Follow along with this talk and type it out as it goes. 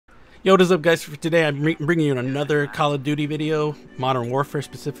Yo, what is up, guys? For today, I'm bringing you another Call of Duty video, Modern Warfare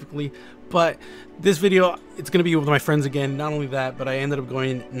specifically. But this video, it's going to be with my friends again. Not only that, but I ended up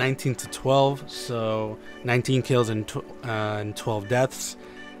going 19 to 12, so 19 kills and 12 deaths.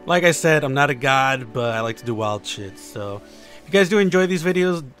 Like I said, I'm not a god, but I like to do wild shit. So if you guys do enjoy these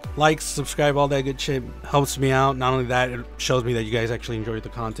videos, like, subscribe, all that good shit helps me out. Not only that, it shows me that you guys actually enjoy the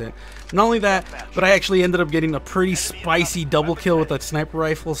content. Not only that, but I actually ended up getting a pretty spicy double kill with a sniper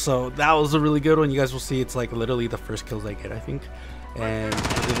rifle, so that was a really good one. You guys will see it's like literally the first kills I get, I think. And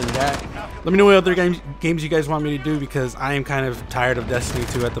other than that, let me know what other games you guys want me to do, because I am kind of tired of Destiny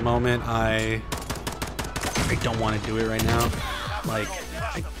 2 at the moment. I don't want to do it right now. Like,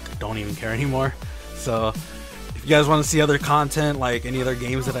 I don't even care anymore. So if you guys want to see other content, like any other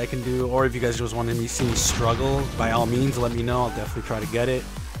games that I can do, or if you guys just want to see me struggle, by all means let me know. I'll definitely try to get it.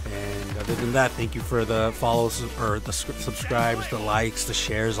 And other than that, thank you for the follows, or the subscribes, the likes, the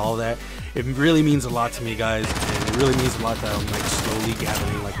shares, all that. It really means a lot to me, guys, and it really means a lot that I'm like slowly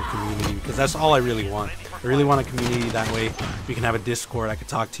gathering like a community, because that's all I really want. I really want a community. That way we can have a Discord, I could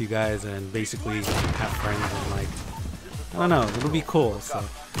talk to you guys and basically have friends, and like, I don't know, it'll be cool. So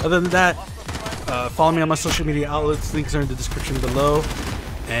other than that, follow me on my social media outlets, links are in the description below.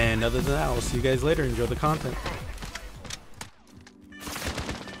 And other than that, I'll see you guys later. Enjoy the content.